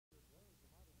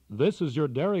This is your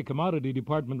Dairy Commodity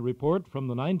Department report from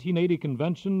the 1980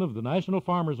 convention of the National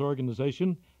Farmers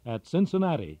Organization at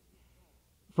Cincinnati.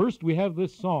 First, we have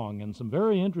this song and some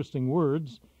very interesting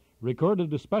words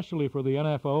recorded especially for the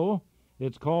NFO.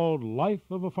 It's called Life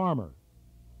of a Farmer.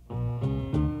 The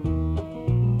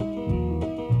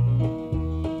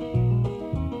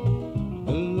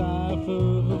life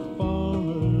of a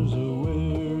farmer's a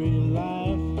weary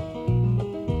life.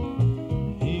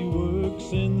 He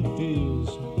works in the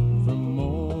fields from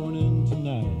morning to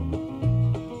night.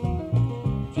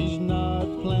 If he's not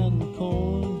planting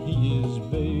corn, he is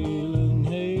baling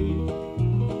hay.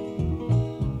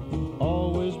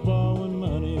 Always borrowing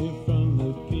money from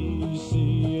the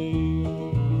PCA.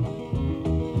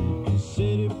 The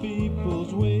city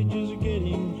people's wages are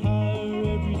getting higher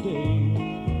every day,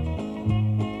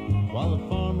 while the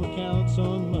farmer counts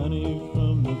on money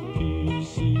from the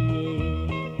PCA.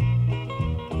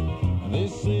 They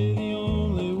say the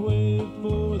only way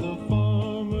for the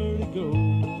farmer to go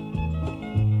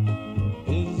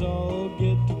is all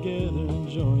get together and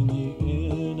join the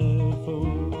NFO.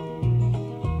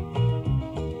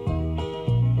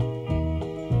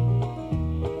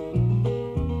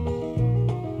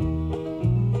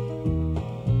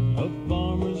 A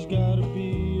farmer's gotta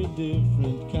be a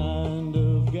different kind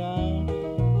of guy,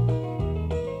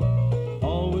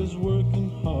 always working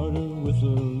harder with a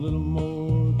little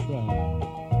more try.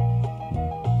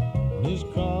 When his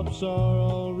crops are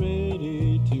all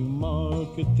ready to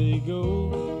market they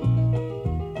go,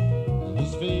 and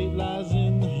his fate lies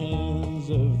in the hands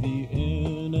of the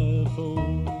NFO.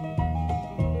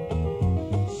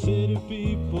 City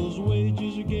people's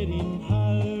wages are getting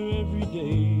higher every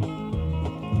day,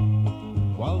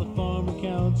 while the farmer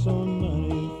counts on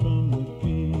money from the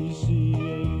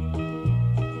PCA.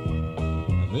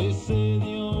 They say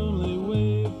the only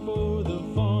way for the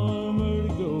farmer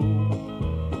to go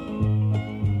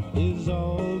is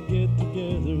all get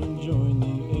together and join the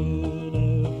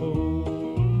NFO.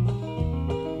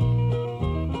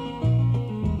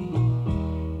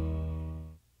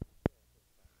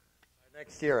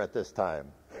 Next year at this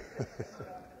time.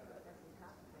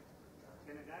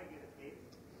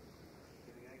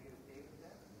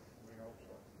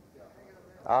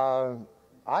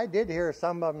 I did hear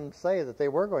some of them say that they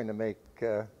were going to make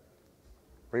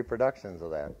reproductions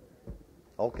of that.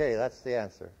 Okay, that's the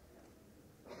answer.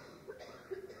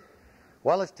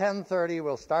 Well, it's 10:30.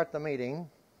 We'll start the meeting.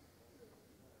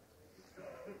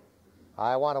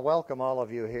 I want to welcome all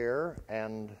of you here,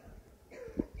 and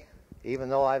even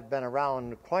though I've been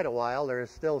around quite a while, there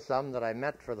is still some that I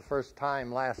met for the first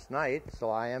time last night. So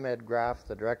I am Ed Graff,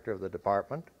 the director of the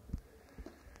department.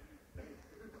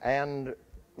 And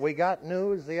we got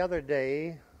news the other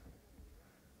day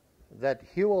that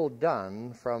Huel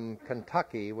Dunn from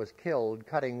Kentucky was killed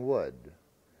cutting wood.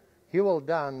 Huel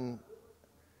Dunn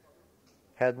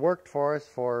had worked for us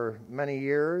for many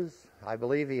years. I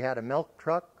believe he had a milk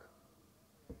truck.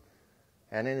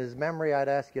 And in his memory, I'd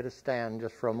ask you to stand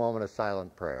just for a moment of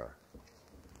silent prayer.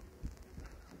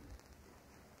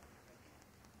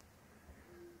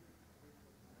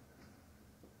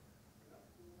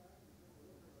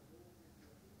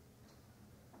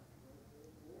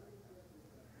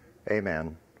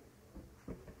 Amen.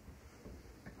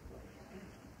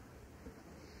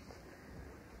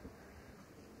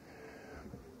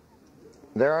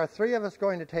 There are three of us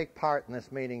going to take part in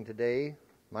this meeting today.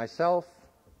 Myself,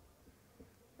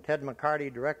 Ted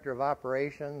McCarty, Director of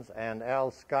Operations, and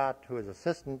Al Scott, who is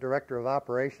Assistant Director of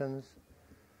Operations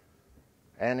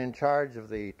and in charge of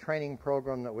the training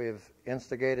program that we've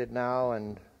instigated now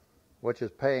and which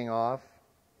is paying off.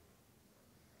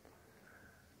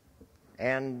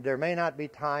 And there may not be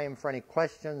time for any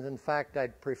questions. In fact,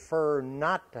 I'd prefer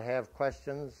not to have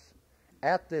questions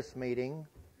at this meeting,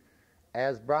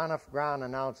 as Braniff Brown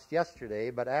announced yesterday,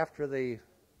 but after the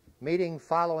meeting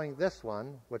following this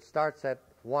one, which starts at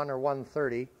 1 or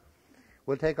 1:30,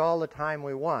 we'll take all the time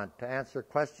we want to answer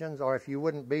questions, or if you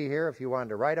wouldn't be here, if you wanted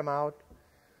to write them out,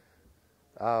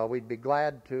 we'd be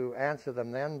glad to answer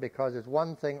them then, because it's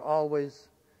one thing always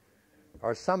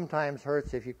or sometimes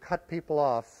hurts if you cut people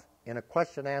off in a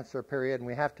question-answer period, and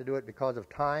we have to do it because of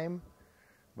time,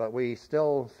 but we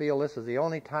still feel this is the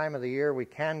only time of the year we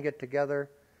can get together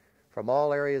from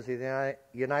all areas of the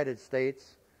United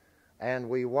States, and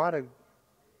we want to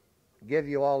give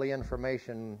you all the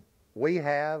information we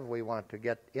have. We want to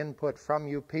get input from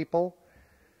you people,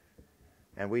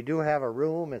 and we do have a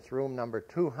room. It's room number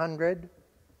 200.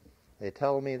 They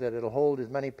tell me that it'll hold as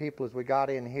many people as we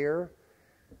got in here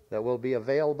that will be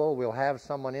available. We'll have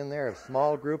someone in there, if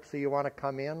small groups that you want to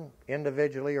come in,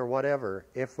 individually or whatever,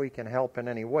 if we can help in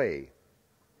any way.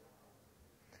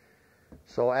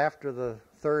 So after the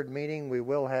third meeting, we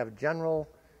will have general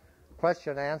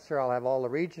question and answer. I'll have all the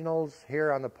regionals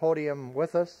here on the podium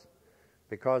with us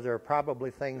because there are probably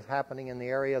things happening in the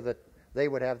area that they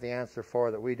would have the answer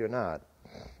for that we do not.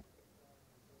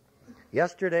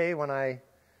 Yesterday, when I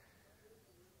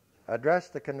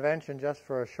addressed the convention just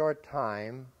for a short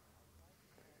time,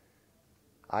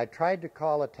 I tried to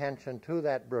call attention to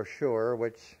that brochure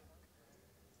which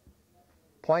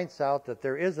points out that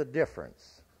there is a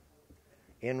difference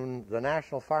in the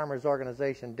National Farmers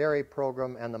Organization dairy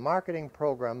program and the marketing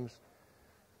programs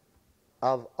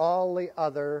of all the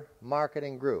other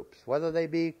marketing groups, whether they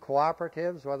be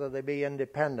cooperatives, whether they be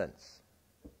independents.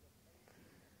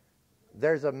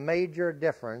 There's a major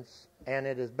difference, and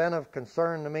it has been of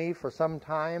concern to me for some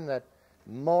time that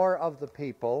more of the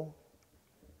people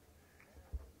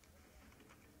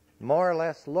more or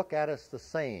less look at us the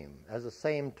same, as the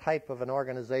same type of an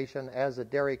organization as a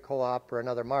dairy co-op or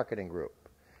another marketing group.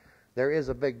 There is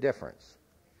a big difference.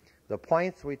 The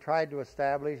points we tried to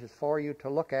establish is for you to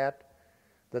look at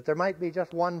that there might be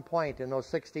just one point in those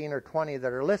 16 or 20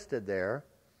 that are listed there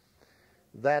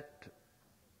that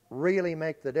really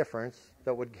make the difference,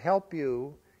 that would help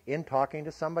you in talking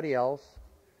to somebody else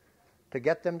to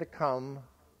get them to come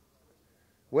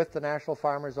with the National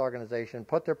Farmers Organization,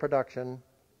 put their production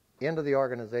into the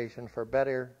organization for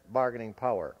better bargaining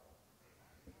power.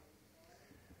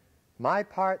 My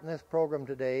part in this program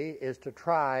today is to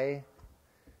try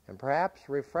and perhaps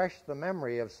refresh the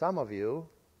memory of some of you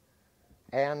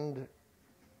and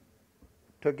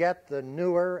to get the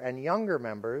newer and younger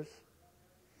members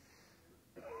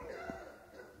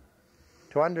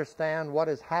to understand what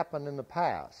has happened in the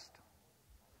past.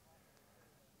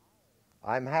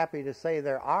 I'm happy to say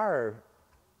there are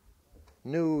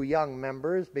new young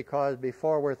members because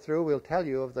before we're through we'll tell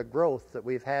you of the growth that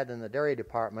we've had in the dairy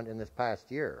department in this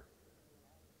past year,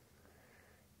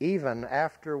 even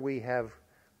after we have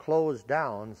closed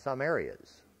down some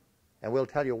areas, and we'll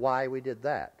tell you why we did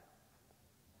that.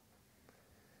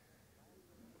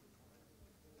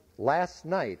 Last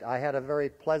night I had a very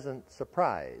pleasant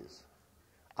surprise.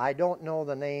 I don't know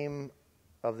the name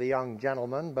of the young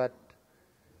gentleman, but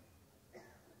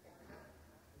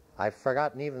I've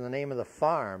forgotten even the name of the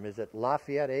farm. Is it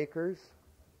Lafayette Acres? Is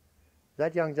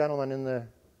that young gentleman in the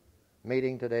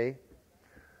meeting today?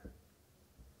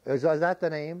 Is that the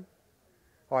name?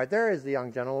 All right, there is the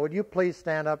young gentleman. Would you please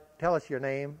stand up, tell us your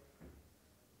name?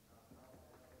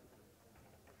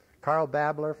 Carl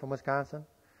Babler from Wisconsin.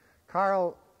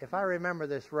 Carl, if I remember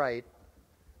this right,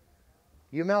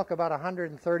 you milk about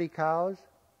 130 cows?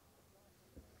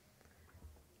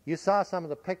 You saw some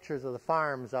of the pictures of the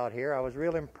farms out here. I was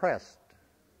real impressed.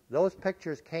 Those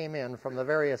pictures came in from the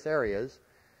various areas,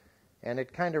 and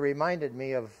it kind of reminded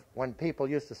me of when people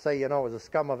used to say, you know, it was a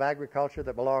scum of agriculture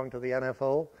that belonged to the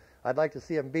NFO. I'd like to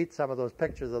see them beat some of those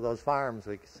pictures of those farms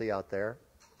we see out there.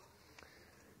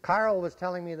 Carl was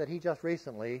telling me that he just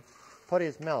recently put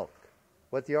his milk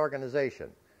with the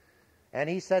organization. And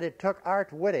he said it took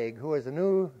Art Wittig, who is a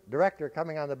new director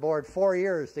coming on the board, 4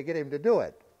 years to get him to do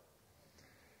it.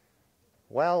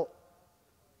 Well,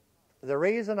 the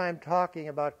reason I'm talking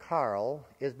about Carl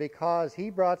is because he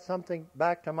brought something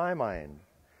back to my mind.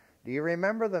 Do you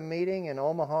remember the meeting in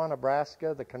Omaha,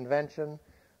 Nebraska, the convention,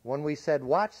 when we said,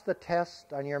 watch the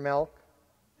test on your milk?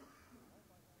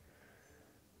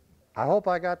 I hope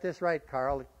I got this right,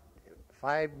 Carl. If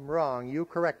I'm wrong, you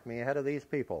correct me ahead of these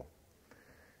people.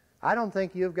 I don't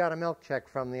think you've got a milk check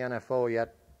from the NFO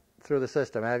yet through the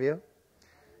system, have you?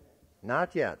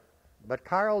 Not yet. But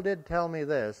Carl did tell me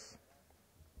this,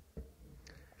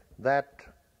 that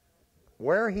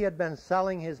where he had been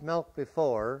selling his milk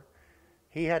before,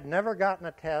 he had never gotten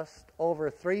a test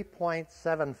over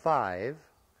 3.75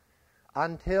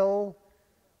 until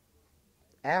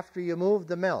after you moved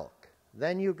the milk.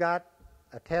 Then you got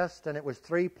a test and it was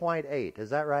 3.8.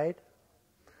 Is that right?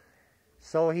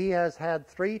 So he has had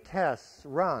 3 tests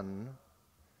run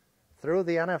through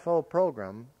the NFO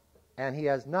program, and he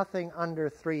has nothing under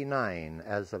 3.9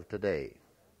 as of today.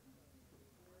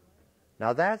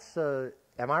 Now that's, am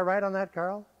I right on that,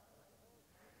 Carl?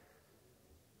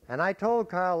 And I told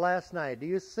Carl last night, do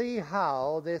you see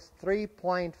how this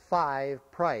 3.5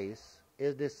 price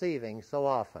is deceiving so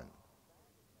often?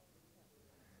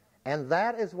 And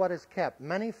that is what has kept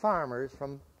many farmers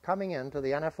from coming into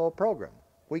the NFO program.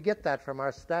 We get that from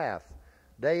our staff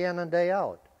day in and day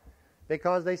out,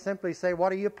 because they simply say,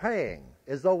 what are you paying?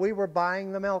 As though we were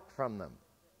buying the milk from them.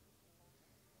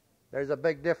 There's a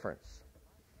big difference.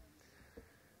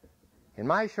 In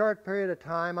my short period of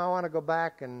time, I want to go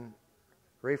back and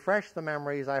refresh the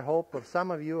memories, I hope, of some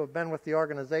of you who have been with the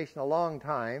organization a long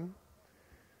time,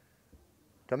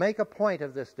 to make a point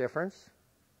of this difference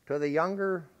to the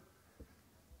younger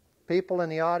people in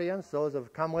the audience, those who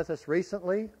have come with us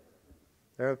recently.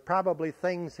 There are probably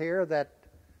things here that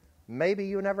maybe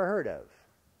you never heard of.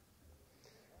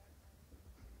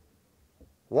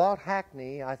 Walt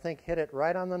Hackney, I think, hit it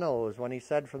right on the nose when he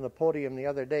said from the podium the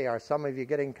other day, "Are some of you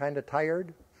getting kind of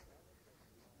tired?"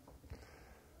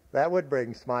 That would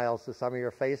bring smiles to some of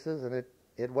your faces, and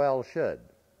it well should.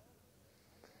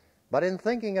 But in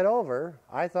thinking it over,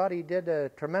 I thought he did a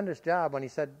tremendous job when he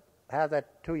said, "Have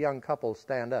that two young couples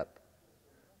stand up."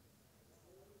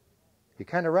 You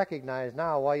kind of recognize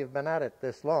now why you've been at it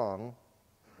this long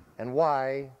and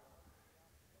why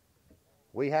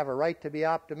we have a right to be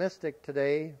optimistic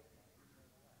today,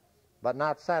 but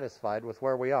not satisfied with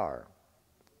where we are.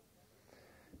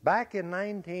 Back in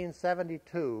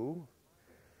 1972,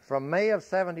 from May of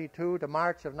 72 to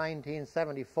March of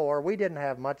 1974, we didn't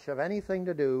have much of anything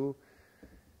to do,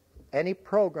 any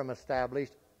program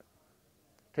established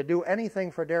to do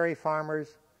anything for dairy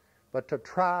farmers but to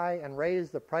try and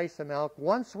raise the price of milk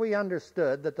once we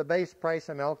understood that the base price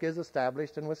of milk is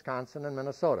established in Wisconsin and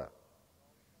Minnesota.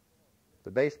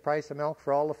 The base price of milk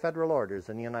for all the federal orders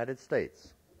in the United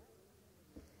States.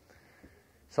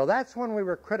 So that's when we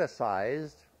were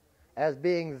criticized as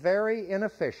being very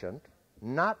inefficient,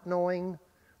 not knowing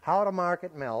how to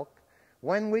market milk,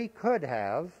 when we could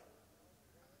have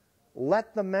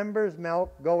let the members'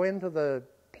 milk go into the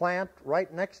plant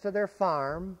right next to their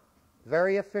farm,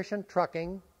 very efficient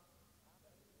trucking,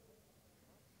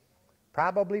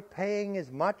 probably paying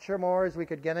as much or more as we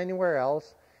could get anywhere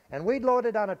else, and we'd load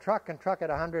it on a truck and truck it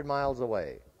 100 miles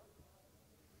away.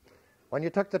 When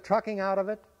you took the trucking out of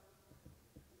it,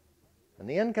 and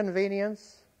the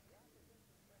inconvenience,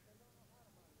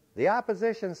 the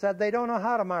opposition said they don't know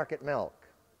how to market milk.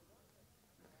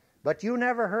 But you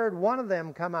never heard one of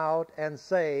them come out and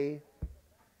say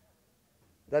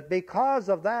that because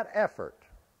of that effort,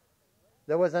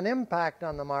 there was an impact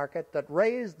on the market that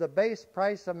raised the base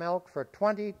price of milk for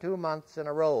 22 months in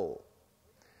a row.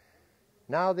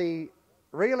 Now, the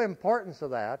real importance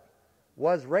of that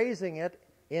was raising it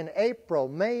in April,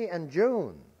 May, and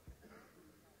June,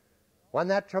 when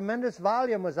that tremendous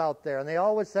volume was out there, and they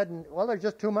always said, well, there's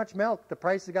just too much milk, the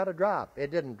price has got to drop.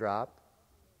 It didn't drop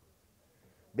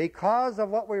because of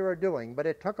what we were doing, but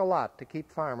it took a lot to keep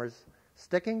farmers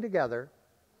sticking together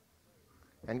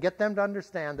and get them to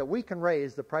understand that we can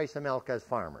raise the price of milk as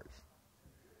farmers.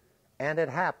 And it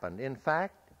happened. In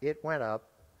fact, it went up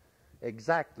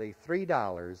exactly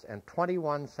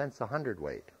 $3.21 a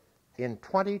hundredweight in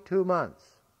 22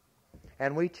 months.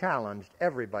 And we challenged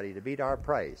everybody to beat our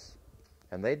price.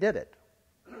 And they did it.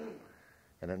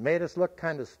 And it made us look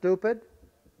kind of stupid,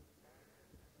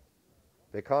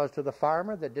 because to the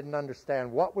farmer that didn't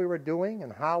understand what we were doing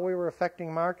and how we were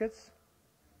affecting markets,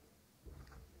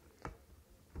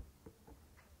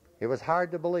 it was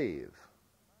hard to believe.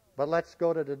 But let's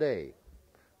go to today.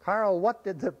 Carl, what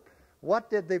did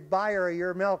the buyer of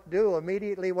your milk do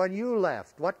immediately when you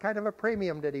left? What kind of a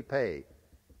premium did he pay?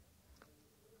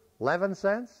 11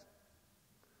 cents?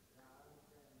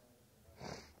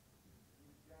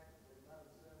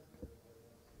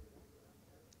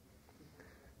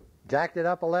 Jacked it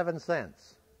up 11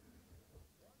 cents.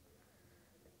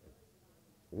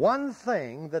 One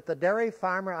thing that the dairy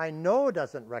farmer I know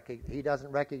doesn't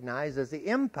recognize is the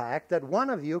impact that one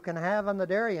of you can have on the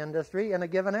dairy industry in a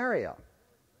given area,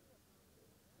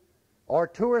 or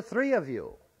two or three of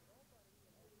you.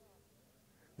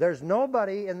 There's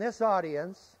nobody in this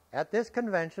audience at this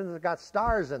convention that's got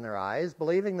stars in their eyes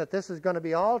believing that this is going to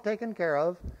be all taken care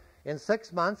of in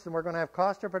 6 months and we're going to have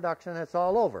cost of production and it's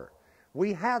all over.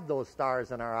 We had those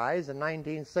stars in our eyes in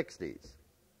 1960s.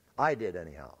 I did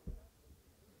anyhow.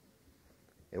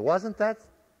 It wasn't that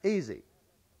easy.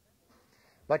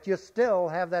 But you still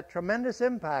have that tremendous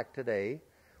impact today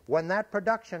when that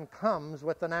production comes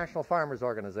with the National Farmers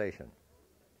Organization.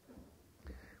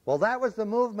 Well, that was the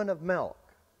movement of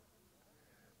milk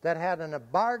that had a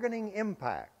bargaining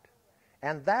impact.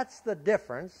 And that's the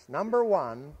difference, number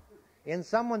one, in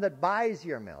someone that buys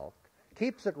your milk,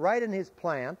 keeps it right in his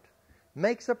plant,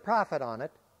 makes a profit on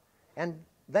it, and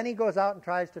then he goes out and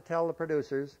tries to tell the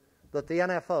producers that the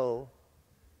NFO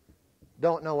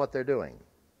don't know what they're doing.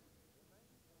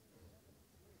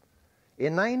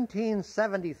 In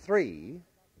 1973,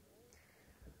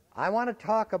 I want to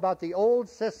talk about the old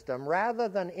system rather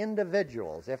than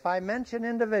individuals. If I mention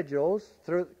individuals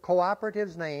through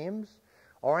cooperatives' names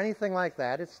or anything like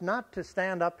that, it's not to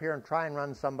stand up here and try and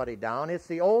run somebody down. It's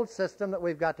the old system that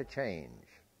we've got to change.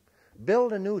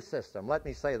 Build a new system, let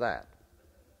me say that.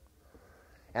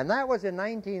 And that was in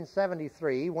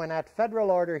 1973 when at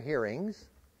federal order hearings,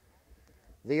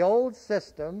 The old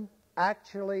system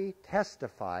actually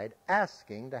testified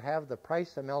asking to have the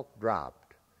price of milk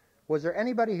dropped. Was there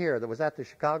anybody here that was at the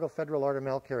Chicago Federal Order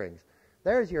Milk hearings?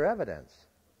 There's your evidence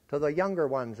to the younger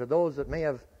ones or those that may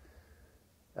have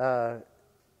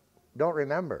don't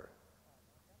remember.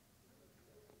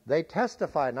 They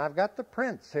testified, and I've got the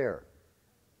prints here.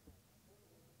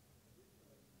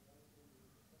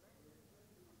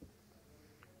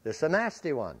 This is a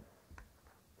nasty one.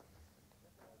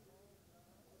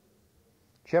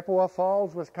 Chippewa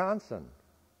Falls, Wisconsin.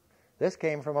 This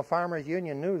came from a Farmers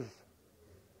Union News.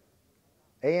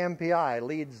 AMPI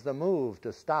leads the move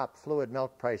to stop fluid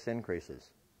milk price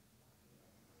increases.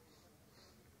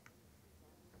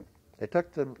 They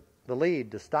took the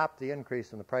lead to stop the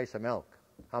increase in the price of milk.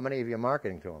 How many of you are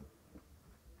marketing to them?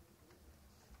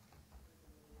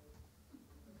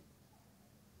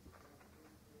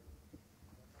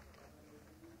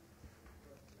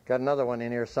 Got another one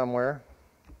in here somewhere.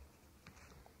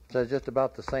 Says just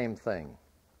about the same thing.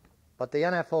 But the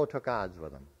NFO took odds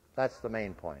with them. That's the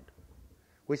main point.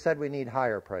 We said we need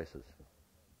higher prices.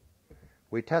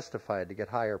 We testified to get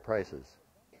higher prices.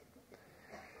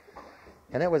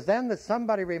 And it was then that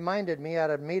somebody reminded me at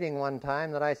a meeting one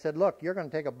time that I said, look, you're going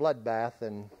to take a bloodbath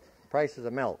in prices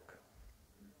of milk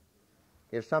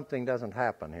if something doesn't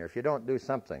happen here, if you don't do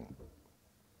something.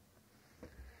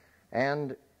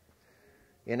 And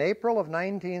in April of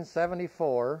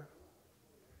 1974,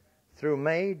 through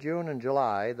May, June, and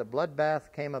July, the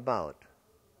bloodbath came about.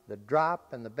 The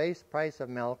drop in the base price of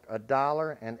milk,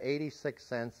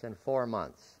 $1.86 in 4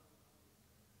 months.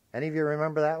 Any of you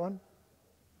remember that one?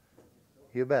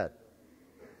 You bet.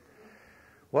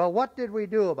 Well, what did we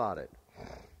do about it?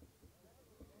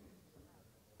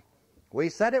 We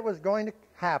said it was going to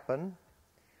happen,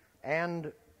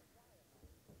 and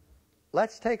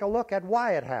let's take a look at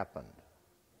why it happened.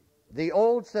 The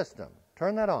old system.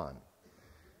 Turn that on.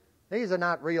 These are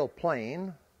not real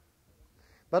plain,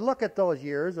 but look at those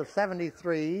years of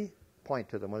 73, point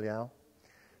to them, will you, Al?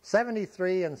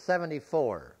 73 and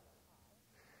 74.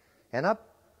 And up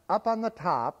on the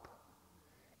top,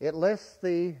 it lists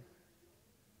the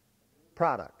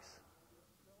products.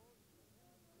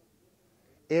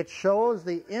 It shows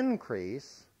the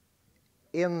increase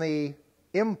in the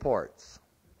imports.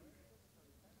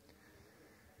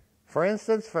 For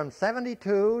instance, from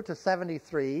 72 to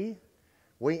 73,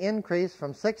 we increased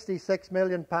from 66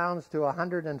 million pounds to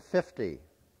 150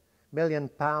 million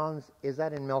pounds. Is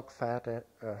that in milk fat?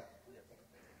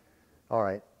 All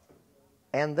right.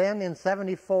 And then in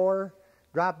 74,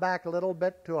 dropped back a little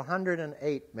bit to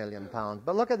 108 million pounds.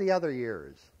 But look at the other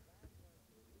years.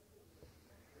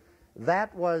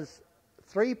 That was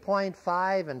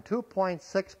 3.5 and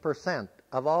 2.6%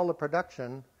 of all the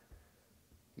production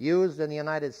used in the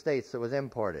United States that was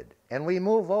imported. And we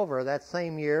move over that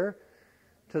same year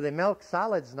to the milk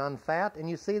solids non-fat, and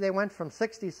you see they went from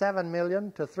 67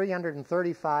 million to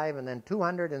 335 and then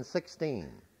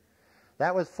 216.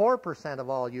 That was 4% of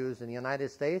all used in the United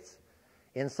States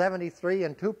in 73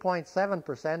 and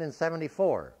 2.7% in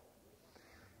 74.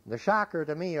 The shocker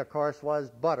to me, of course, was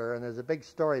butter, and there's a big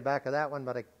story back of that one,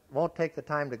 but I won't take the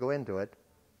time to go into it.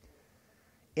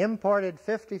 Imported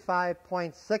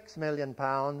 55.6 million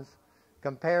pounds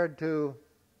compared to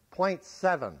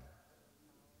 0.7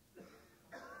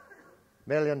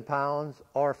 million pounds,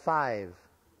 or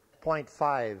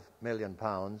 5.5 million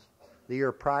pounds the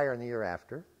year prior and the year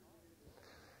after.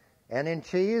 And in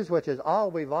cheese, which is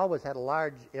we've always had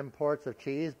large imports of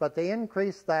cheese, but they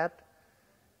increased that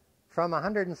from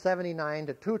 179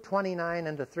 to 229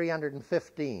 and to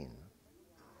 315.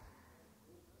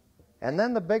 And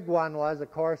then the big one was,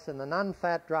 of course, in the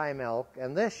non-fat dry milk,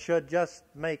 and this should just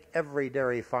make every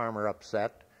dairy farmer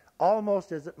upset,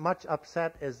 almost as much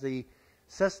upset as the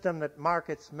system that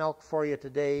markets milk for you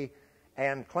today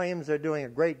and claims they're doing a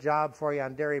great job for you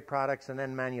on dairy products and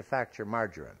then manufacture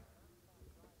margarine.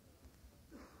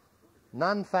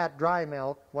 Non-fat dry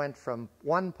milk went from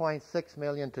 1.6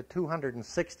 million to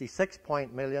 266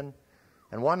 million,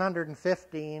 and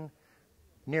 115,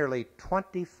 nearly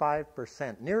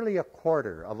 25%, nearly a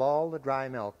quarter of all the dry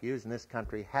milk used in this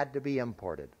country had to be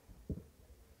imported.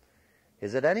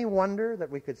 Is it any wonder that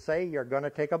we could say you're going to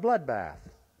take a bloodbath?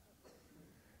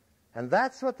 And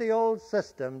that's what the old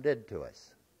system did to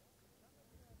us.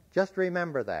 Just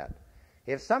remember that.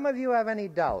 If some of you have any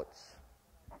doubts,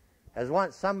 as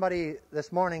somebody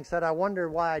this morning said, I wonder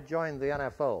why I joined the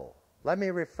NFO. Let me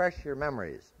refresh your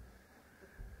memories.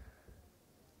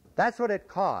 That's what it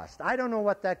cost. I don't know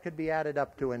what that could be added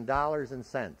up to in dollars and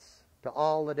cents to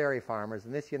all the dairy farmers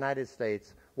in this United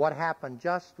States, what happened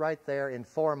just right there in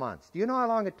 4 months. Do you know how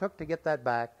long it took to get that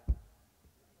back?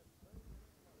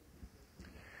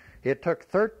 It took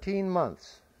 13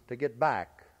 months to get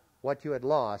back what you had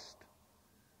lost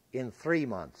in 3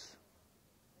 months.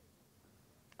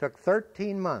 It took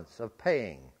 13 months of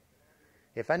paying.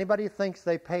 If anybody thinks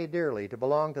they pay dearly to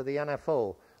belong to the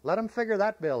NFO, let them figure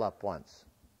that bill up once.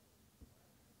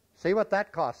 See what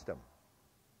that cost them.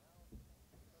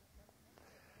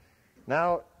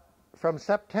 Now, from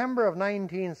September of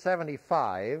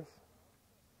 1975,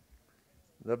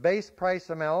 the base price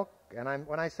of milk, and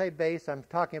when I say base, I'm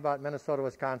talking about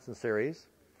Minnesota-Wisconsin series,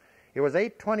 it was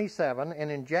 $8.27, and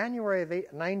in January of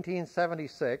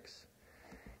 1976,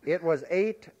 it was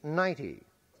 $8.90,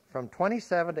 from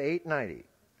 27 to $8.90.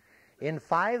 In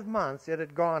 5 months, it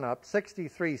had gone up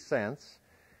 63 cents.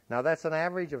 Now, that's an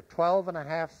average of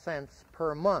 12.5 cents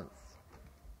per month.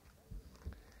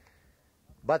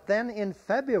 But then in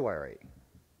February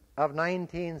of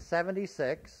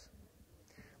 1976,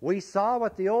 we saw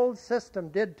what the old system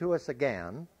did to us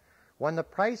again when the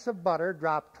price of butter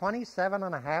dropped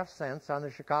 27.5 cents on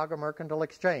the Chicago Mercantile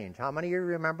Exchange. How many of you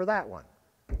remember that one?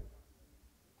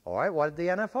 All right, what did the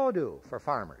NFO do for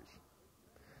farmers?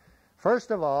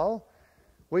 First of all,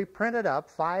 we printed up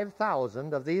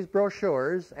 5,000 of these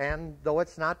brochures, and though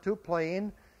it's not too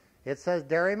plain, it says,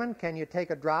 "Dairyman, can you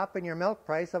take a drop in your milk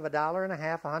price of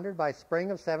 $1.50 a hundred by spring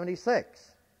of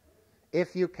 '76?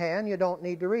 If you can, you don't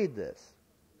need to read this."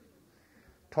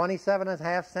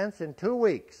 27.5 cents in 2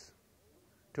 weeks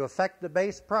to affect the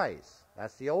base price.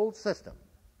 That's the old system.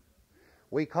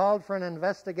 We called for an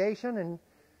investigation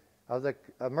of the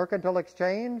Mercantile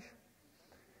Exchange,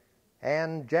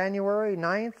 and January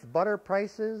 9th, butter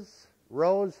prices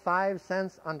rose 5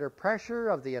 cents under pressure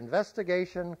of the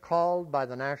investigation called by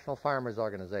the National Farmers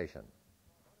Organization.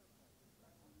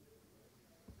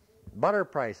 Butter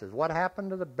prices. What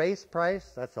happened to the base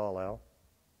price? That's all, Al.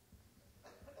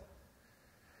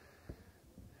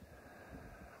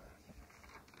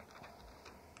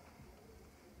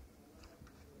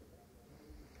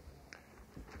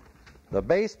 The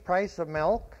base price of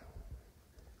milk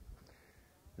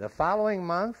the following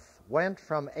month went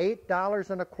from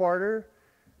 $8.25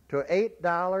 to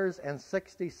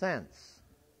 $8.60,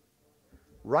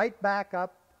 right back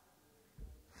up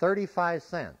 35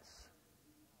 cents.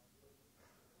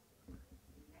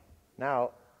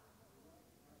 Now,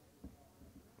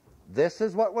 this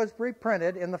is what was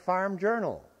reprinted in the Farm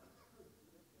Journal.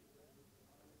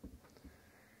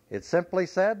 It simply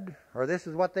said, or this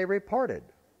is what they reported: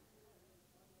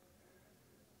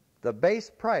 the base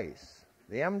price,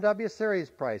 the MW series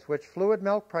price, which fluid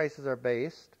milk prices are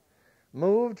based,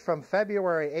 moved from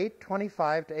February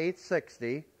 $8.25 to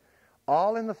 $8.60,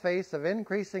 all in the face of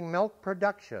increasing milk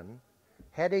production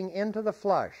heading into the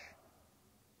flush.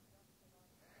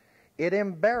 It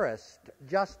embarrassed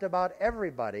just about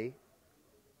everybody,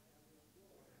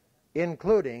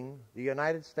 including the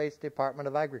United States Department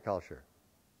of Agriculture.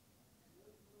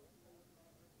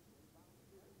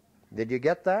 Did you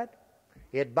get that?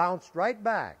 It bounced right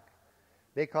back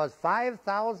because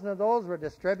 5,000 of those were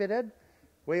distributed.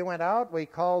 We went out, we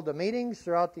called the meetings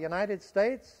throughout the United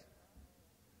States,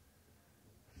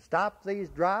 stopped these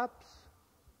drops.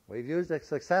 We've used it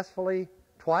successfully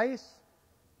twice.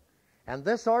 And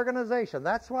this organization,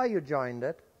 that's why you joined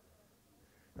it,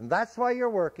 and that's why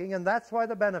you're working, and that's why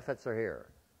the benefits are here.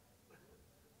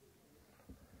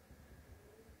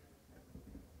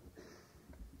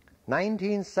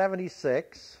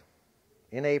 $1976,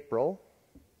 in April,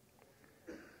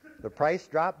 the price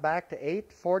dropped back to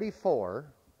 $8.44.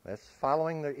 That's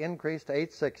following the increase to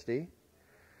 $8.60.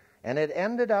 And it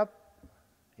ended up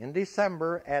in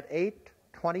December at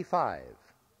 $8.25.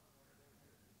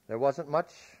 There wasn't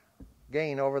much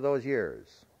gain over those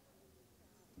years.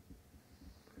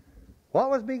 What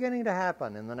was beginning to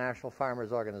happen in the National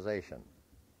Farmers Organization?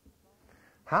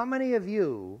 How many of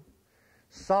you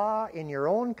saw in your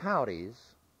own counties,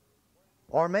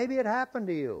 or maybe it happened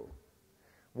to you,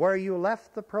 where you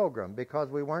left the program because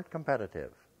we weren't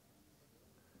competitive?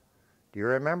 Do you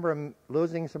remember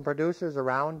losing some producers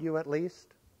around you at least?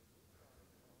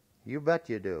 You bet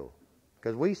you do,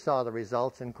 because we saw the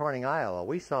results in Corning, Iowa.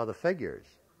 We saw the figures.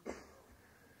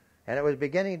 And it was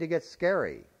beginning to get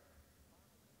scary.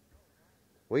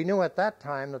 We knew at that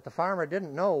time that the farmer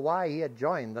didn't know why he had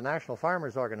joined the National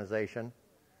Farmers Organization.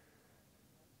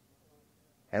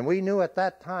 And we knew at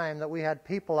that time that we had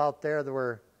people out there that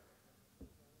were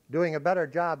doing a better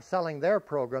job selling their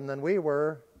program than we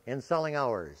were in selling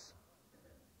ours.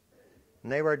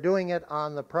 And they were doing it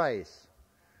on the price,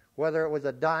 whether it was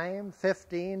a dime,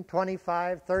 15,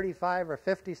 25, 35, or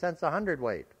 50 cents a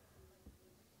hundredweight.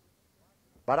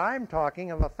 But I'm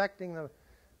talking of affecting the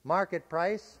market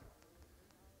price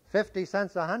 50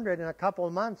 cents a hundred in a couple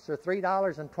of months, or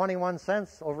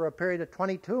 $3.21 over a period of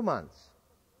 22 months.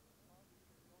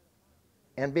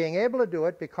 And being able to do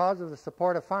it because of the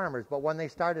support of farmers. But when they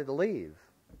started to leave,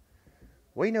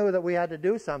 we knew that we had to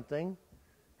do something,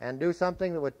 and do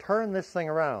something that would turn this thing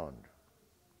around.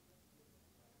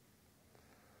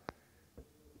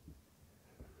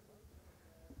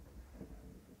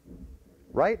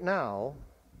 Right now,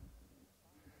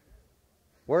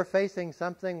 we're facing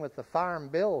something with the Farm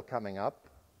Bill coming up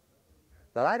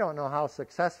that I don't know how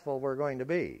successful we're going to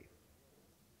be.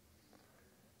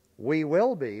 We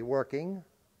will be working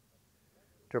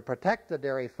to protect the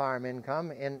dairy farm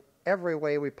income in every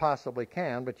way we possibly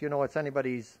can, but you know it's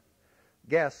anybody's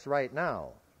guess right now,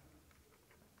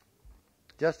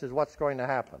 just as what's going to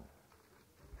happen.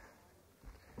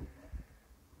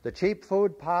 The cheap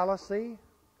food policy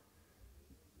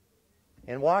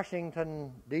in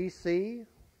Washington, D.C.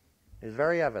 is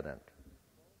very evident.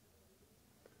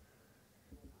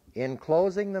 In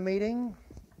closing the meeting,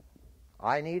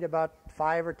 I need about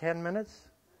 5 or 10 minutes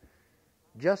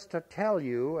just to tell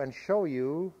you and show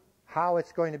you how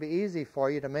it's going to be easy for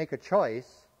you to make a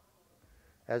choice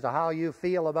as to how you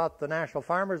feel about the National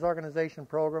Farmers Organization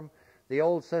program, the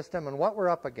old system, and what we're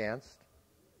up against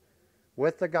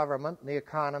with the government and the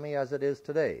economy as it is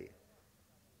today.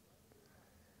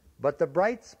 But the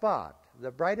bright spot,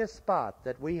 the brightest spot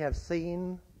that we have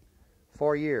seen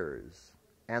for years,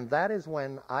 and that is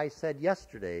when I said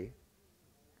yesterday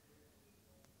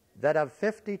that of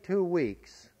 52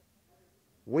 weeks,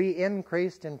 we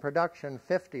increased in production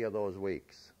 50 of those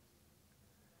weeks.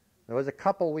 There was a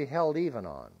couple we held even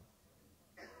on.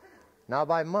 Now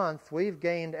by month, we've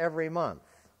gained every month.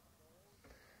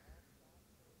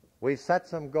 We've set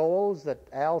some goals that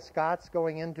Al Scott's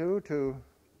going into to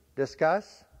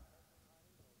discuss.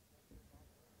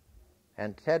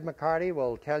 And Ted McCarty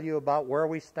will tell you about where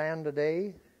we stand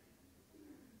today,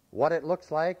 what it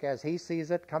looks like as he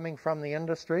sees it coming from the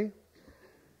industry.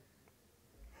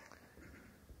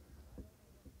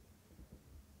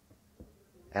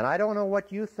 And I don't know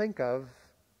what you think of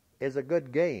is a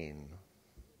good gain,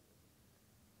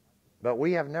 but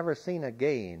we have never seen a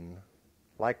gain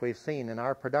like we've seen in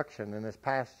our production in this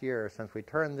past year since we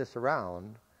turned this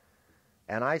around,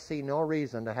 and I see no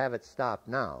reason to have it stop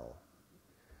now,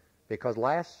 because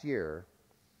last year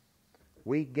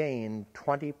we gained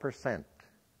 20%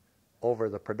 over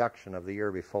the production of the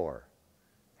year before,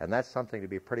 and that's something to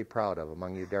be pretty proud of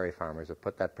among you dairy farmers that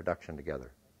put that production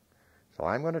together. So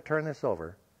I'm going to turn this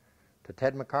over to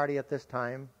Ted McCarty at this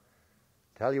time,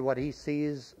 tell you what he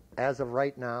sees as of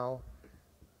right now,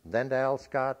 then to Al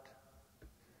Scott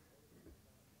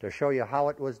to show you how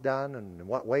it was done and in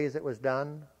what ways it was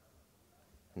done.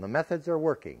 And the methods are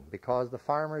working because the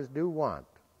farmers do want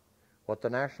what the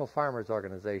National Farmers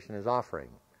Organization is offering.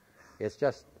 It's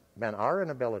just been our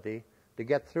inability to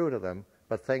get through to them,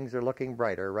 but things are looking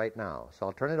brighter right now. So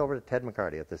I'll turn it over to Ted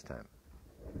McCarty at this time.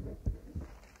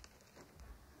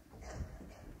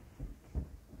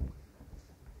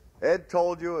 Ed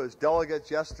told you as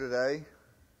delegates yesterday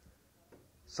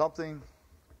something.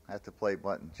 I have to play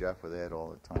button Jeff with Ed all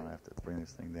the time. I have to bring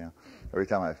this thing down. Every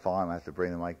time I fall, I have to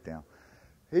bring the mic down.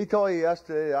 He told you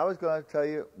yesterday I was going to tell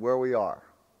you where we are.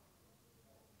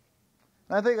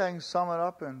 And I think I can sum it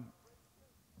up in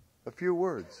a few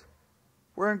words.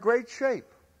 We're in great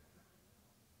shape.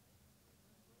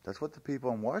 That's what the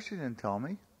people in Washington tell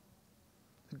me.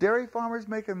 The dairy farmers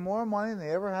making more money than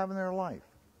they ever have in their life.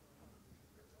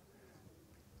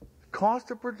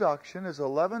 Cost of production is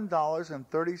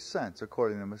 $11.30,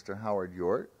 according to Mr. Howard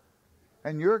Yort,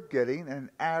 and you're getting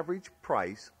an average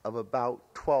price of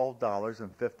about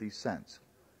 $12.50.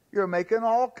 You're making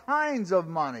all kinds of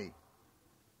money.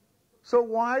 So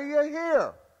why are you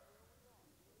here?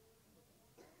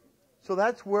 So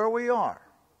that's where we are.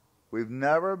 We've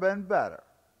never been better.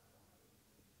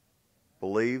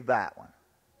 Believe that one.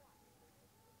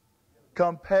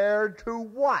 Compared to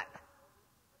what?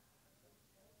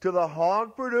 To the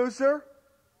hog producer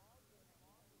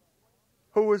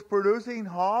who was producing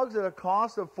hogs at a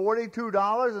cost of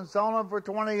 $42 and selling them for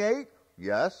 $28?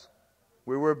 Yes,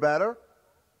 we were better.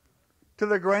 To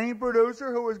the grain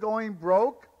producer who was going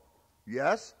broke?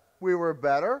 Yes, we were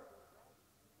better.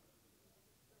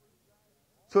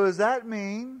 So does that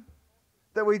mean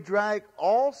that we drag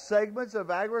all segments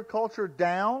of agriculture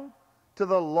down to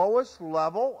the lowest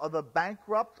level of the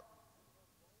bankrupt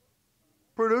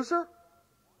producer?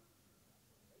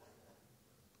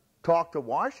 Talk to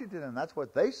Washington, and that's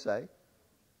what they say.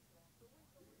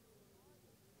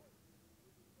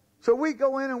 So we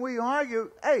go in and we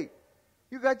argue, hey,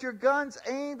 you got your guns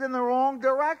aimed in the wrong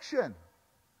direction.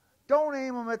 Don't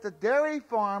aim them at the dairy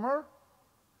farmer.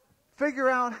 Figure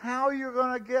out how you're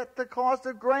going to get the cost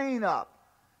of grain up,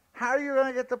 how you're going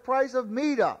to get the price of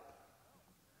meat up,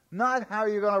 not how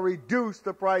you're going to reduce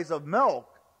the price of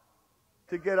milk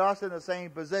to get us in the same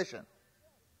position.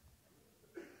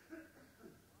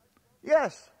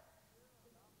 Yes,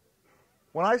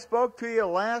 when I spoke to you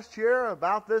last year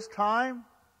about this time,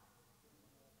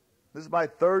 this is my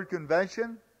third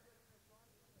convention,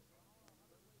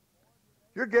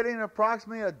 you're getting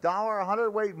approximately $1 a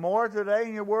hundredweight more today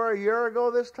than you were a year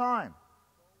ago this time.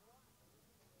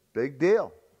 Big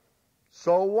deal.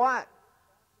 So what?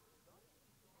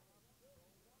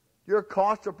 Your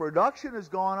cost of production has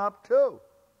gone up too.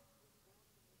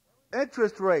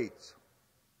 Interest rates.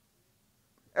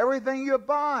 Everything you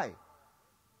buy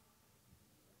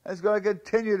is going to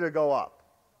continue to go up.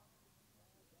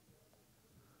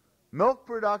 Milk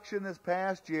production this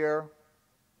past year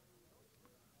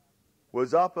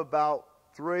was up about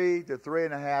 3 to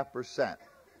 3.5%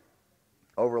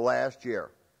 over last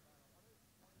year.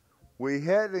 We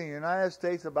hit in the United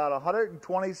States about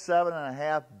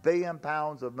 127.5 billion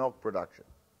pounds of milk production.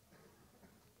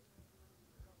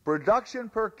 Production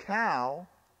per cow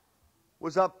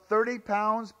was up 30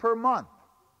 pounds per month.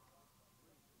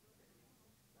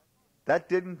 That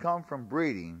didn't come from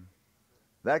breeding.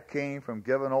 That came from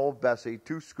giving old Bessie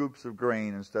 2 scoops of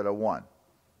grain instead of 1.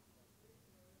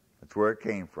 That's where it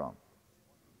came from.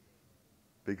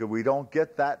 Because we don't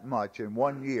get that much in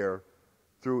 1 year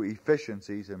through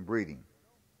efficiencies in breeding.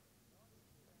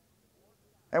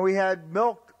 And we had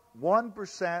milked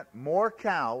 1% more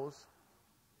cows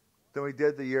than we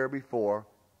did the year before,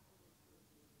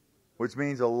 which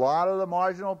means a lot of the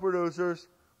marginal producers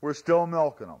were still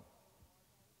milking them.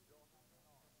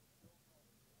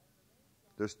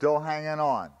 They're still hanging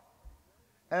on.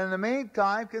 And in the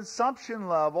meantime, consumption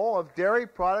level of dairy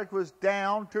product was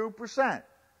down 2%.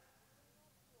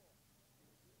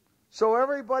 So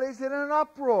everybody's in an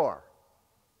uproar.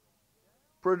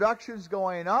 Production's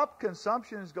going up,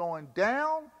 consumption's going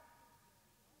down,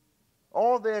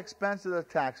 all at the expense of the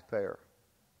taxpayer.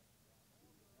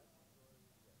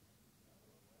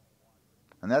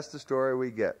 And that's the story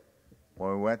we get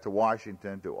when we went to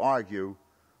Washington to argue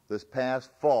this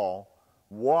past fall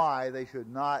why they should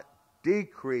not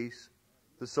decrease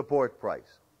the support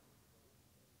price.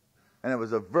 And it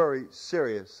was a very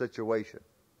serious situation.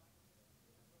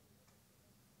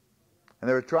 And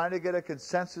they were trying to get a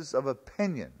consensus of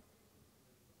opinion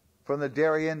from the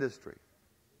dairy industry.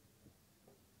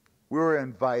 We were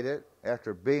invited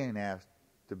after being asked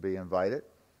to be invited.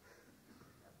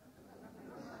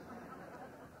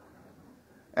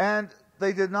 And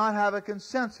they did not have a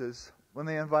consensus when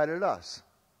they invited us.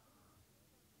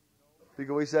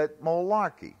 Because we said,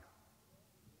 malarkey.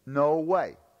 No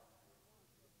way.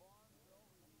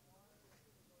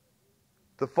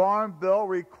 The Farm Bill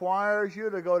requires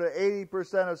you to go to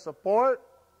 80% of support,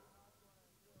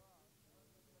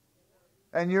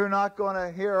 and you're not going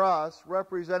to hear us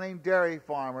representing dairy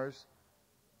farmers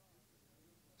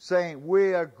saying,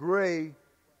 we agree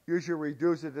you should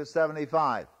reduce it to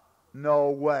 75. No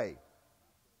way.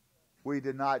 We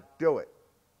did not do it.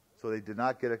 So they did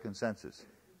not get a consensus.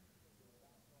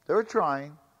 They were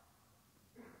trying,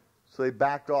 so they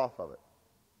backed off of it.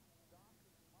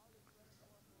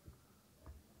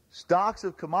 Stocks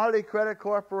of Commodity Credit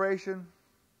Corporation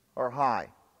are high.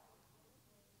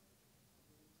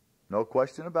 No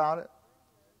question about it.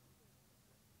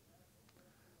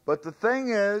 But the thing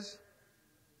is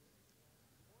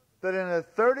that in the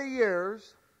 30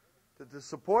 years that the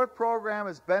support program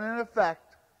has been in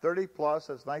effect, 30 plus,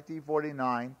 that's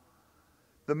 1949,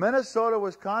 the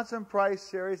Minnesota-Wisconsin price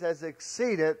series has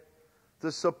exceeded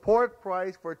the support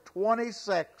price for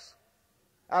 26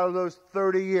 out of those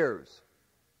 30 years.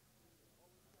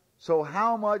 So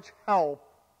how much help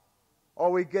are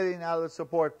we getting out of the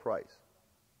support price?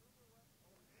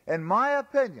 In my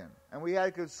opinion, and we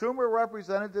had consumer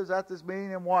representatives at this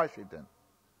meeting in Washington,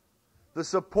 the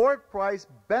support price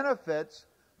benefits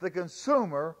the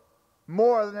consumer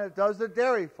more than it does the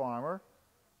dairy farmer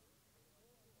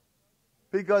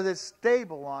because it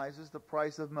stabilizes the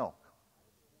price of milk.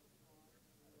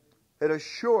 It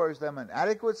assures them an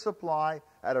adequate supply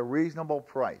at a reasonable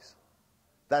price.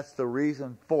 That's the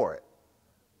reason for it.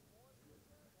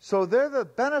 So they're the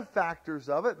benefactors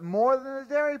of it more than the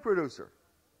dairy producer.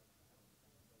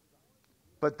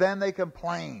 But then they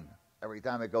complain every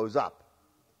time it goes up.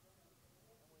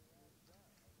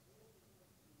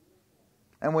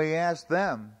 And we ask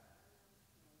them,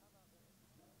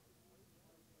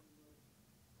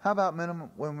 how about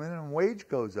when minimum wage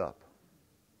goes up?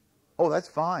 Oh, that's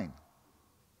fine.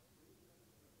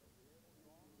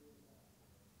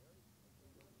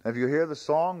 If you hear the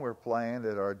song we're playing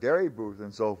at our dairy booth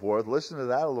and so forth, listen to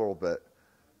that a little bit.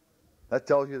 That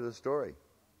tells you the story,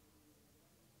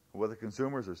 what the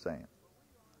consumers are saying.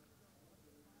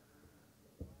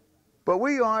 But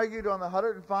we argued on the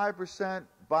 105%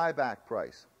 buyback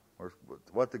price, or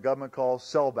what the government calls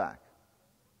sellback.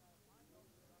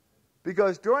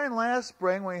 Because during last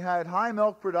spring, we had high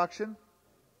milk production,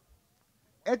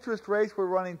 interest rates were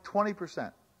running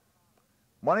 20%.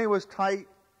 Money was tight.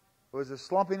 It was a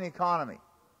slumping economy.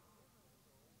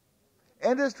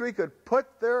 Industry could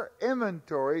put their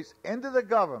inventories into the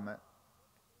government,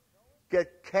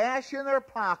 get cash in their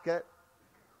pocket,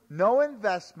 no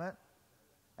investment,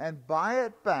 and buy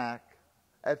it back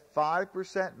at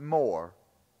 5% more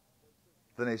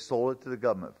than they sold it to the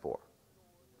government for.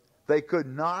 They could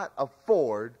not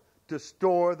afford to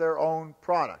store their own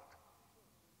product.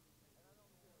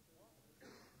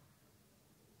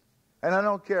 And I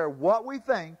don't care what we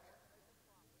think,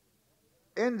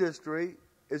 industry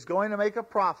is going to make a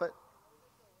profit.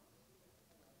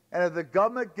 And if the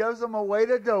government gives them a way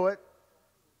to do it,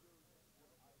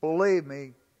 believe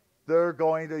me, they're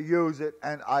going to use it,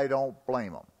 and I don't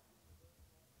blame them.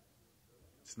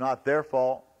 It's not their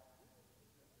fault.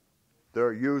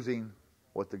 They're using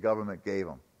what the government gave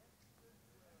them.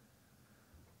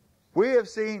 We have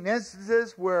seen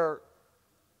instances where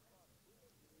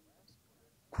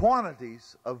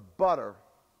quantities of butter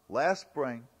last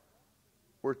spring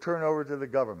were turned over to the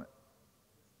government.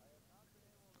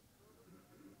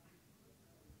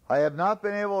 I have not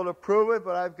been able to prove it,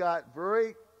 but I've got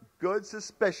very good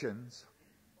suspicions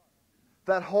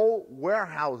that whole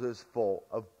warehouses full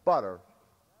of butter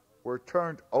were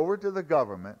turned over to the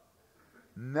government,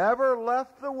 never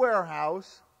left the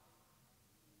warehouse,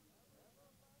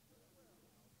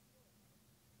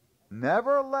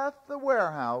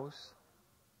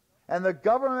 and the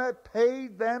government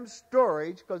paid them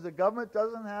storage because the government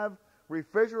doesn't have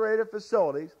refrigerated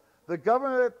facilities. The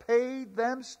government paid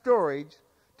them storage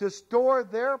to store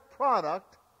their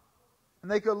product,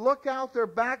 and they could look out their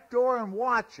back door and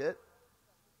watch it.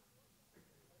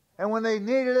 And when they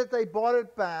needed it, they bought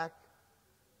it back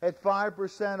at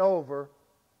 5% over,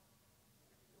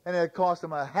 and it cost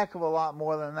them a heck of a lot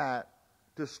more than that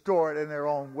to store it in their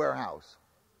own warehouse,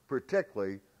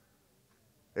 particularly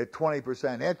at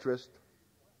 20% interest.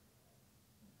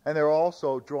 And they're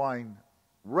also drawing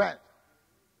rent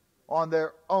on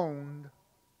their own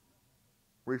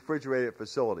refrigerated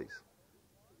facilities.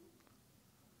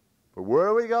 But where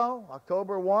do we go?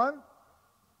 October 1,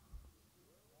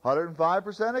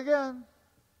 105% again.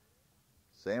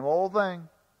 Same old thing.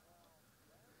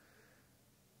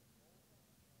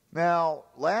 Now,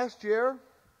 last year,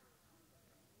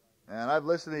 and I've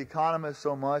listened to economists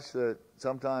so much that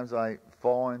sometimes I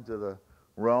fall into the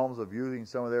realms of using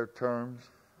some of their terms.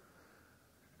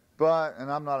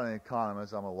 And I'm not an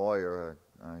economist, I'm a lawyer.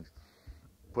 I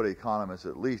put economists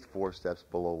at least 4 steps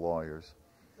below lawyers.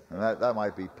 And that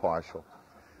might be partial.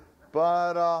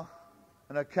 But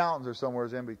and accountants are somewhere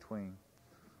in between.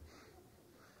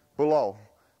 Below.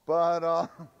 But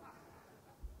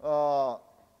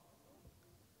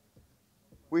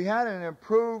we had an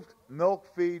improved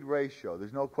milk-feed ratio.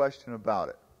 There's no question about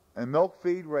it. And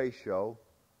milk-feed ratio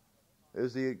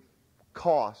is the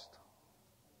cost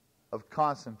of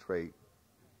concentrate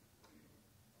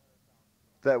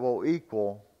that will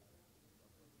equal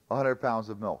 100 pounds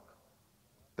of milk.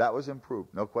 That was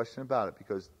improved, no question about it,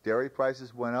 because dairy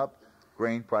prices went up,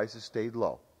 grain prices stayed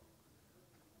low.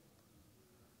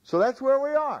 So that's where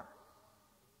we are.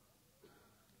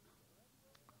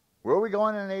 Where are we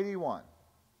going in 81?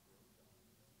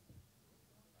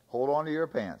 Hold on to your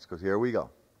pants, because here we go.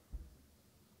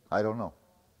 I don't know.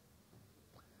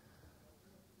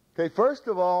 Okay, first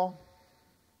of all,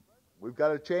 we've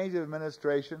got a change of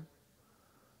administration.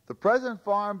 The present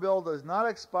Farm Bill does not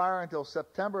expire until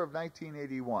September of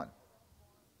 1981.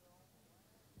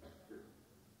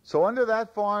 So under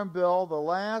that Farm Bill, the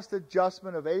last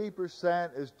adjustment of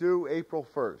 80% is due April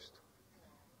 1st.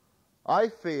 I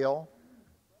feel,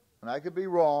 and I could be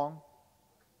wrong,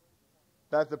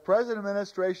 that the present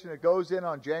administration that goes in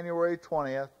on January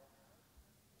 20th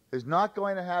is not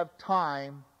going to have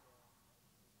time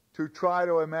to try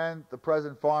to amend the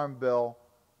present Farm Bill,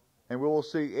 and we will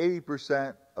see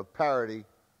 80% of parity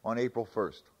on April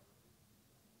 1st.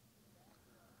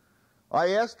 I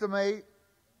estimate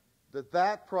that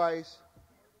that price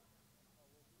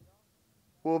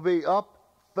will be up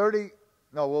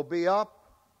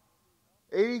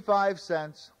 85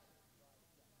 cents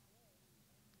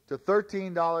to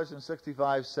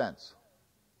 $13.65.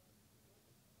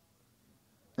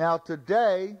 Now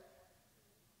today,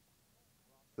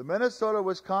 The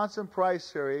Minnesota-Wisconsin price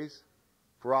series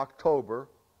for October,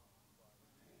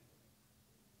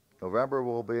 November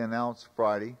will be announced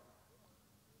Friday,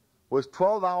 was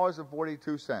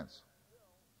 $12.42.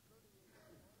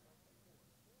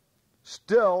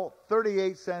 Still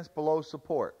 38 cents below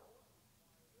support.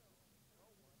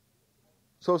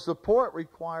 So support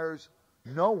requires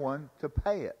no one to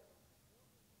pay it.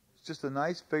 It's just a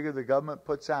nice figure the government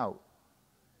puts out.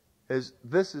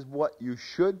 This is what you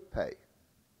should pay,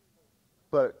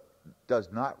 but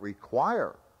does not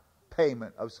require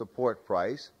payment of support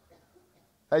price.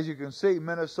 As you can see,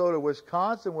 Minnesota,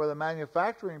 Wisconsin, where the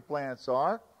manufacturing plants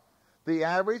are, the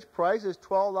average price is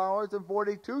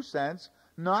 $12.42,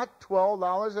 not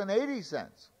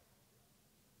 $12.80.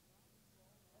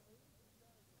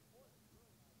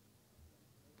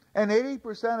 And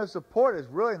 80% of support is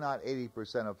really not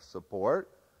 80% of support.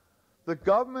 The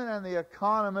government and the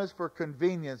economists, for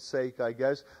convenience sake, I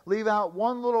guess, leave out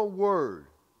one little word,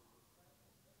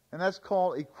 and that's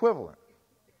called equivalent.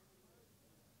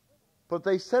 But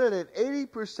they set it at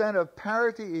 80% of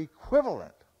parity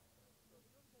equivalent,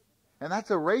 and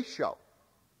that's a ratio.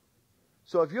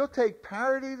 So if you'll take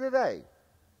parity today,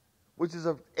 which is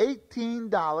of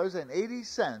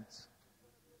 $18.80,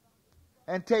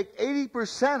 and take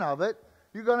 80% of it,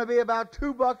 you're going to be about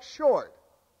 $2 short.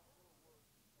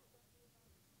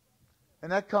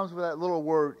 And that comes with that little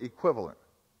word equivalent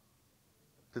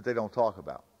that they don't talk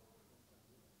about.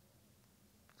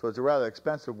 So it's a rather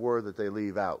expensive word that they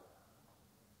leave out.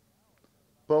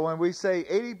 But when we say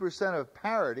 80% of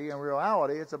parity, in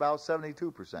reality, it's about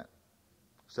 72%,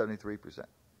 73%.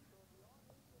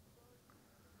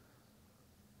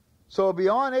 So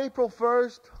beyond April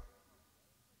 1st,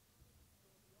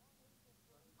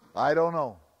 I don't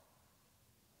know.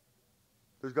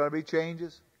 There's going to be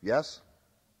changes? Yes.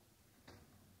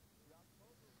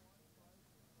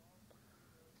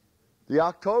 The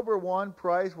October 1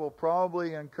 price will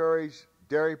probably encourage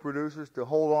dairy producers to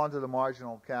hold on to the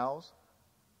marginal cows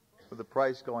with the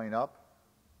price going up.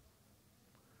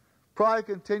 Probably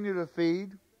continue to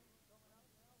feed.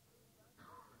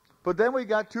 But then we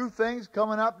got two things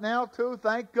coming up now too,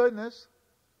 thank goodness,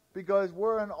 because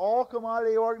we're an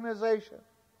all-commodity organization.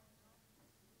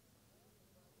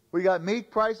 We got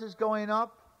meat prices going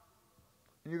up,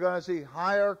 and you're going to see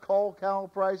higher coal cow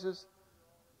prices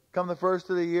come the first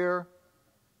of the year.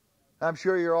 I'm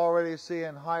sure you're already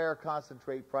seeing higher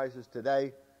concentrate prices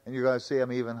today, and you're going to see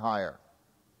them even higher.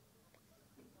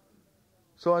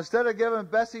 So instead of giving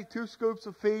Bessie 2 scoops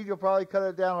of feed, you'll probably cut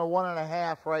it down to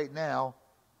 1.5 right now.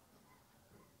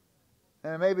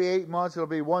 And in maybe 8 months, it'll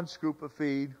be 1 scoop of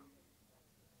feed.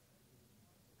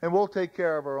 And we'll take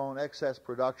care of our own excess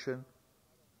production.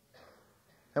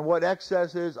 And what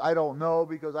excess is, I don't know,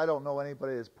 because I don't know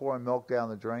anybody that's pouring milk down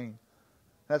the drain.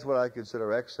 That's what I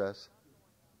consider excess.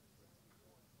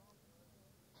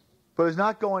 But it's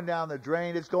not going down the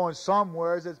drain. It's going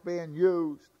somewhere as it's being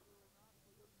used.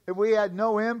 If we had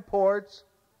no imports,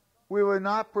 we would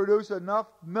not produce enough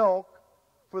milk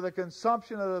for the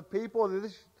consumption of the people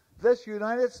of this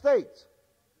United States.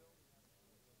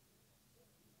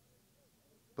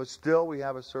 But still, we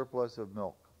have a surplus of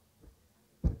milk.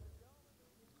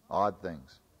 Odd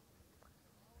things.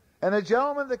 And the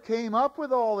gentleman that came up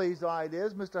with all these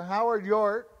ideas, Mr. Howard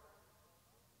Yort,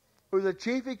 who's the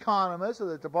chief economist of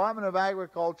the Department of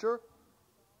Agriculture,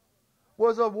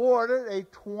 was awarded a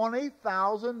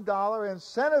 $20,000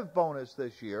 incentive bonus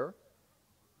this year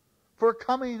for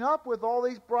coming up with all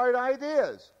these bright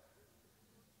ideas.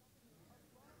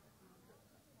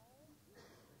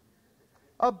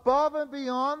 Above and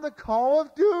beyond the call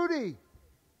of duty.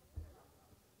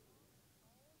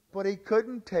 But he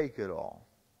couldn't take it all,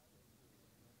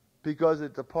 because the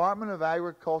Department of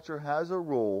Agriculture has a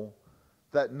rule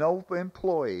that no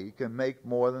employee can make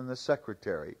more than the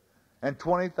secretary. And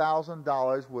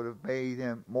 $20,000 would have made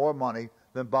him more money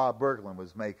than Bob Berglund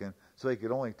was making, so he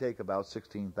could only take about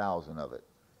 $16,000 of it.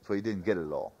 So he didn't get it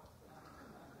all.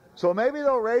 So maybe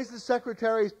they'll raise the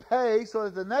secretary's pay so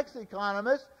that the next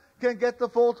economist can get the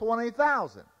full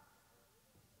 $20,000.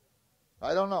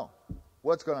 I don't know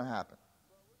what's going to happen.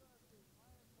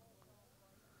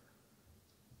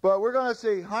 But we're going to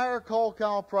see higher coal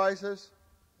cow prices.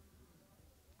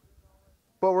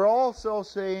 But we're also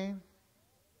seeing,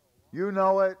 you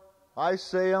know it, I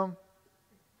see them,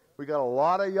 we got a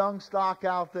lot of young stock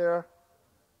out there,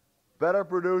 better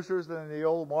producers than the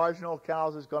old marginal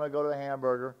cows that's going to go to the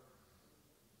hamburger.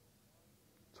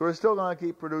 So we're still going to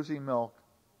keep producing milk.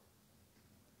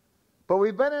 But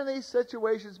we've been in these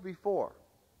situations before.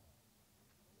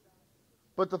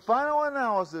 But the final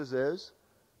analysis is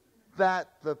that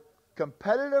the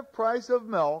competitive price of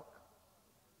milk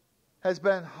has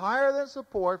been higher than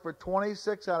support for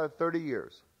 26 out of 30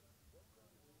 years.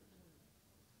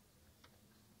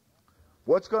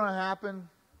 What's going to happen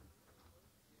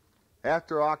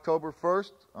after October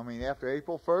 1st? After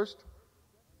April 1st?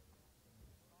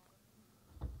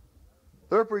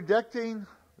 They're predicting,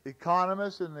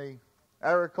 economists in the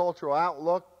Agricultural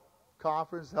Outlook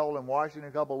conference held in Washington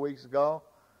a couple of weeks ago,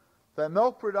 that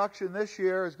milk production this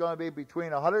year is going to be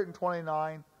between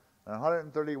 129 and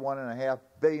 131.5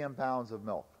 billion pounds of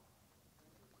milk.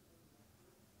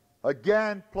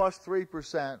 Again, plus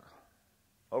 3%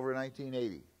 over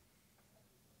 1980.